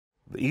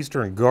The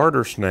eastern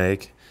garter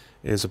snake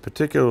is a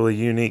particularly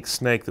unique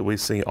snake that we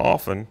see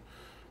often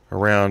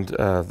around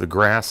the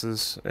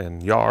grasses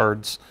and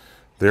yards.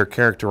 They're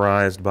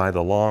characterized by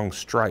the long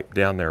stripe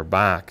down their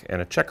back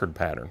and a checkered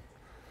pattern.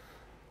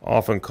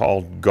 Often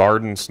called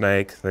garden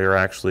snake, they are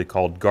actually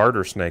called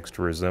garter snakes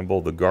to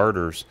resemble the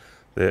garters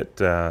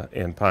that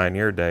in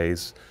pioneer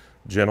days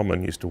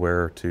gentlemen used to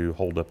wear to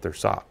hold up their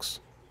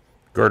socks.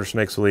 Garter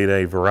snakes will eat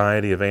a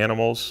variety of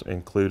animals,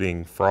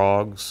 including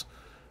frogs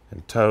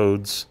and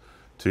toads,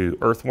 to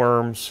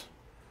earthworms,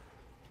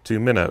 to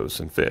minnows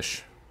and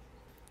fish.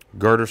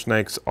 Garter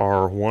snakes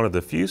are one of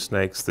the few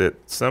snakes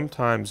that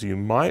sometimes you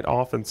might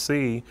often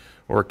see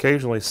or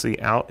occasionally see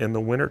out in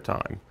the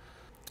wintertime.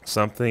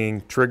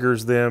 Something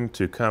triggers them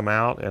to come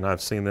out, and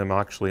I've seen them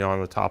actually on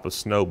the top of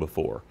snow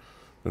before.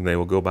 Then they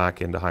will go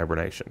back into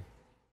hibernation.